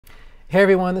Hey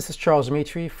everyone, this is Charles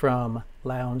Dimitri from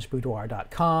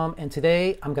loungeboudoir.com, and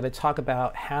today I'm going to talk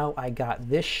about how I got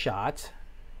this shot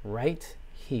right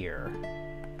here.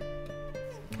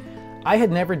 I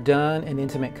had never done an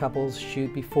intimate couples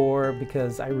shoot before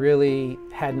because I really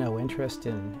had no interest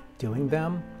in doing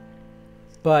them.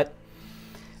 But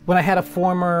when I had a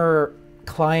former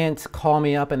client call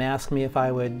me up and ask me if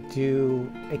I would do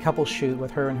a couple shoot with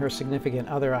her and her significant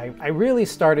other, I really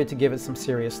started to give it some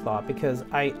serious thought because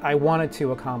I wanted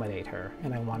to accommodate her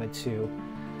and I wanted to,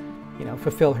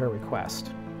 fulfill her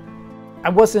request. I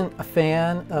wasn't a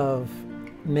fan of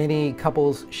many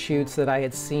couples shoots that I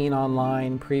had seen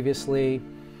online previously.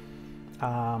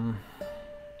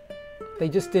 They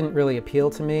just didn't really appeal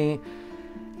to me.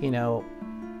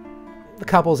 The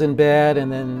couple's in bed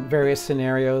and then various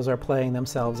scenarios are playing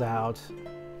themselves out.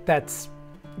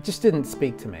 Just didn't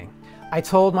speak to me. I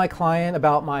told my client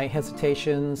about my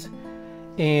hesitations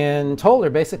and told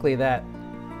her basically that,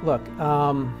 look,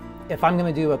 if I'm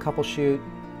going to do a couple shoot,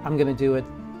 I'm going to do it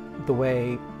the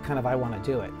way kind of I want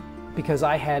to do it. Because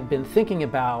I had been thinking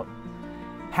about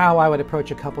how I would approach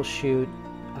a couple shoot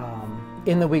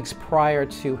in the weeks prior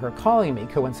to her calling me,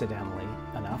 coincidentally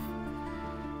enough.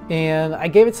 And I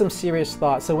gave it some serious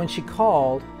thought. So when she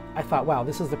called, I thought, wow,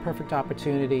 this is the perfect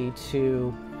opportunity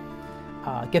to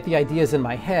get the ideas in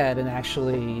my head and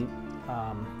actually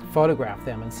photograph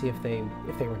them and see if they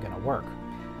were going to work.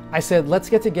 I said, let's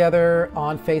get together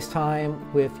on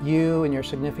FaceTime with you and your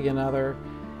significant other,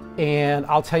 and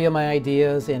I'll tell you my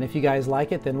ideas, and if you guys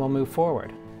like it, then we'll move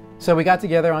forward. So we got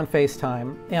together on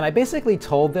FaceTime, and I basically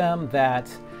told them that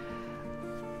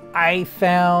I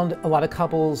found a lot of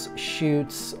couples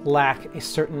shoots lack a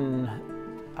certain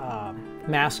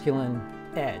masculine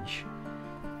edge.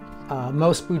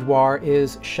 Most boudoir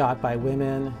is shot by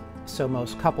women, so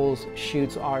most couples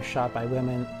shoots are shot by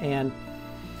women, and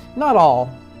not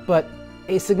all, but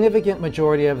a significant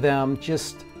majority of them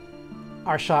just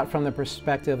are shot from the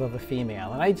perspective of a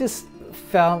female. And I just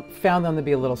found them to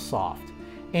be a little soft.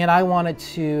 And I wanted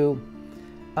to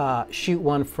shoot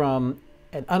one from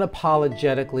an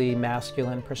unapologetically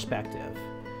masculine perspective.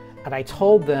 And I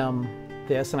told them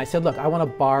this, and I said, look, I want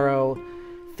to borrow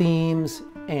themes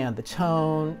and the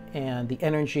tone and the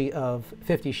energy of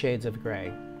 50 Shades of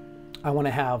Grey. I want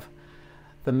to have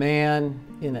the man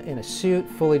in a suit,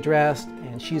 fully dressed,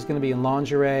 and she's going to be in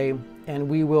lingerie, and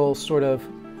we will sort of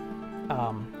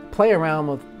play around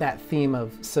with that theme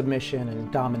of submission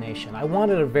and domination. I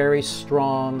wanted a very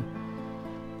strong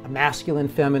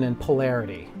masculine-feminine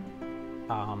polarity.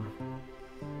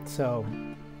 So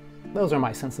those are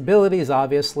my sensibilities,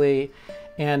 obviously,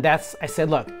 and I said,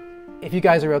 look, if you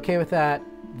guys are okay with that,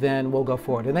 then we'll go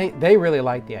forward. And they really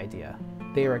liked the idea.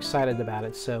 They were excited about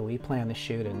it, so we planned the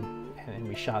shoot and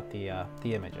we shot the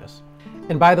images.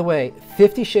 And by the way,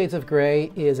 50 Shades of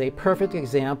Grey is a perfect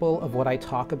example of what I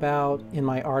talk about in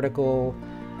my article,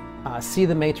 See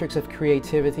the Matrix of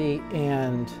Creativity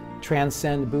and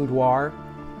Transcend Boudoir.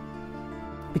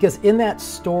 Because in that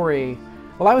story,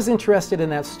 well, I was interested in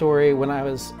that story when I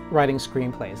was writing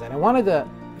screenplays, and I wanted to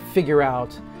figure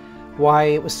out why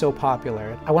it was so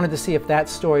popular. I wanted to see if that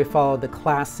story followed the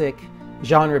classic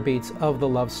genre beats of the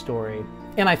love story,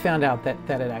 and I found out that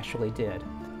it actually did.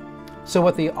 So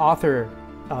what the author,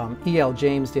 E.L.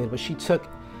 James, did was she took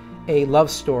a love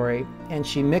story and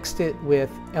she mixed it with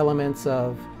elements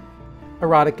of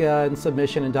erotica and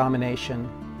submission and domination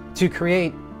to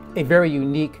create a very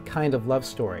unique kind of love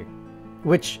story,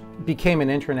 which became an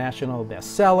international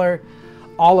bestseller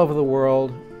all over the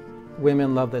world.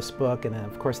 Women love this book, and then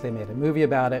of course they made a movie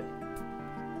about it.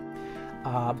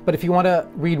 But if you want to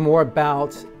read more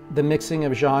about the mixing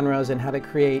of genres and how to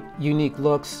create unique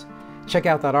looks, check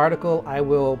out that article. I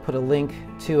will put a link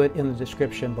to it in the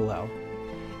description below.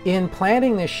 In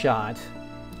planning this shot,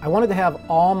 I wanted to have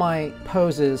all my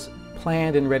poses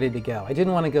planned and ready to go. I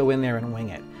didn't want to go in there and wing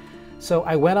it. So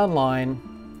I went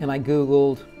online and I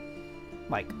Googled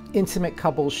like intimate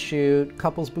couples shoot,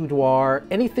 couples boudoir,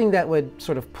 anything that would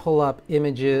sort of pull up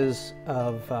images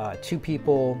of two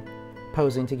people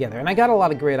posing together. And I got a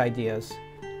lot of great ideas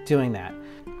doing that.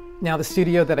 Now the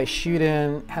studio that I shoot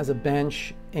in has a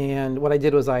bench, and what I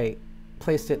did was I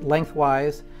placed it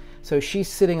lengthwise. So she's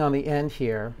sitting on the end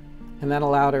here, and that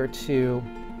allowed her to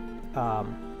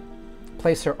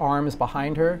place her arms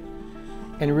behind her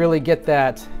and really get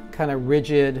that kind of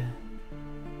rigid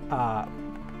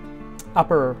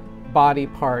upper body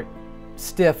part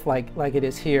stiff like it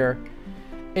is here,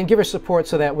 and give her support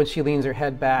so that when she leans her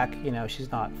head back,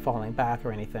 she's not falling back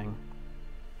or anything.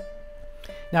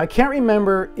 Now I can't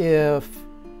remember if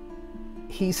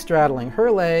he's straddling her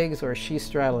legs or she's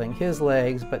straddling his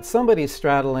legs, but somebody's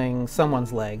straddling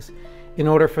someone's legs. in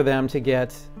order for them to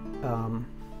get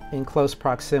in close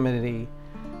proximity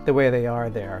the way they are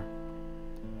there.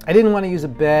 I didn't want to use a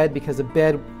bed because a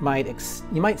bed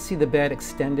you might see the bed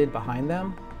extended behind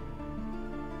them.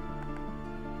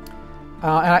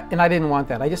 And I didn't want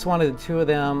that. I just wanted the two of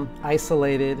them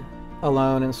isolated,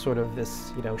 alone in sort of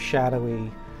this,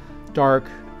 shadowy, dark,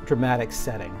 dramatic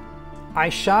setting. I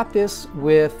shot this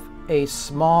with a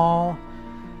small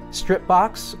strip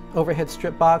box, overhead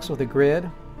strip box with a grid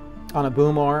on a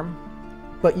boom arm.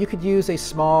 But you could use a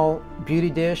small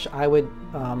beauty dish. I would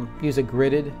use a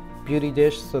gridded beauty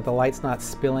dish so the light's not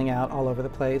spilling out all over the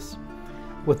place,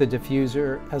 with a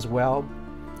diffuser as well.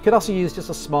 You could also use just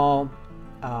a small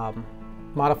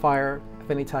modifier of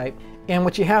any type. And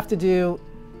what you have to do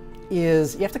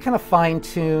is you have to kind of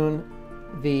fine-tune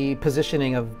the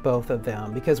positioning of both of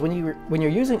them, because when you're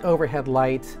using overhead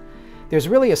light, there's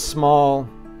really a small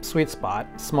sweet spot,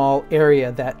 small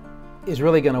area that is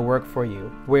really going to work for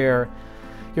you, where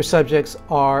your subjects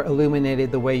are illuminated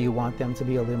the way you want them to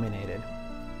be illuminated.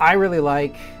 I really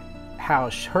like how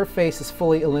her face is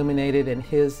fully illuminated and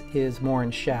his is more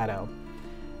in shadow.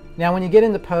 Now when you get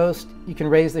into post, you can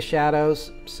raise the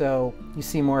shadows so you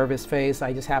see more of his face.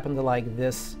 I just happen to like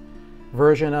this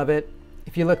version of it.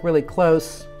 If you look really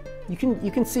close, you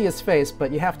can see his face,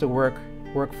 but you have to work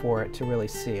for it to really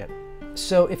see it.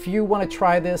 So if you want to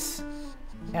try this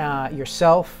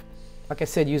yourself, like I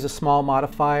said, use a small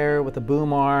modifier with a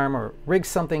boom arm or rig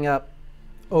something up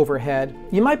overhead.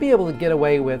 You might be able to get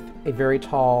away with a very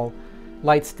tall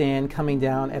light stand coming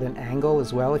down at an angle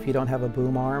as well if you don't have a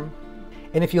boom arm.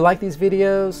 And if you like these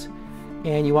videos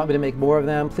and you want me to make more of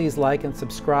them, please like and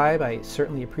subscribe. I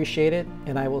certainly appreciate it.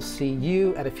 And I will see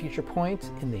you at a future point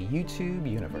in the YouTube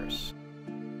universe.